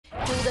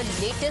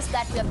the latest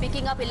that we are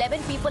picking up.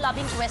 11 people are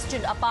being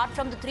questioned, apart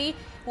from the 3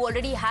 who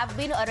already have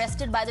been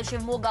arrested by the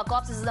Shivamogga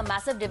cops. This is a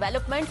massive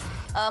development.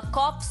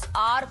 Cops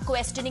are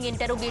questioning,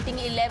 interrogating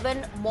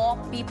 11 more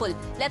people.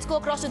 Let's go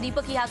across to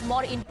Deepak. He has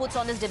more inputs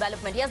on this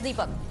development. Yes,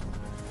 Deepak.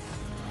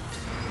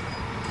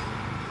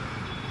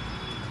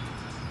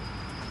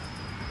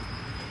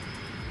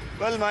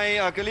 Well,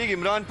 my colleague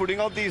Imran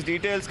putting out these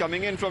details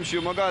coming in from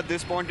Shimogga at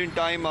this point in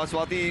time.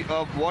 Swati,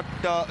 what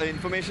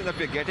information that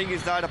we're getting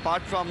is that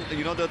apart from,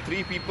 the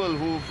 3 people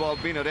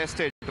who've been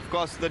arrested, of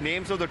course, the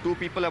names of the 2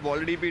 people have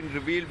already been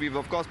revealed. We've,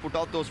 of course, put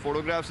out those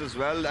photographs as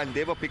well, and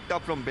they were picked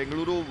up from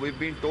Bengaluru. We've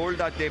been told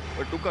that they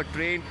took a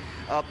train,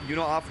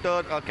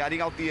 after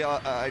carrying out the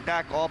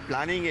attack or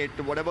planning it,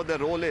 whatever their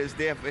role is.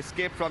 They have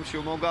escaped from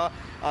Shimogga,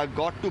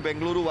 got to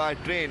Bengaluru via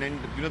train, and,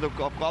 the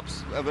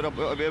cops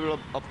were,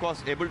 of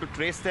course, able to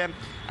trace them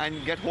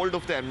and get hold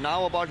of them.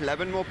 Now, about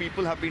 11 more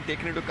people have been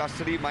taken into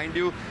custody. Mind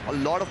you, a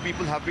lot of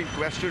people have been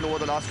questioned over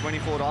the last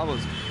 24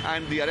 hours.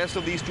 And the arrest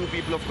of these 2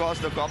 people, of course,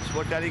 the cops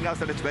were telling us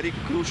that it's very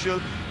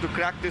crucial to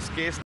crack this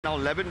case. Now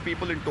 11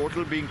 people in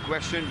total being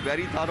questioned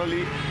very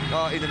thoroughly.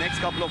 In the next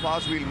couple of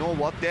hours, we'll know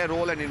what their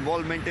role and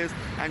involvement is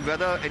and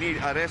whether any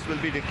arrest will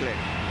be declared.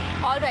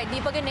 All right,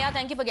 Deepak and Neha,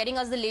 thank you for getting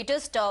us the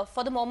latest.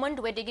 For the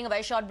moment, we're taking a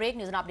very short break.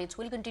 News and updates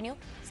will continue.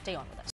 Stay on with us.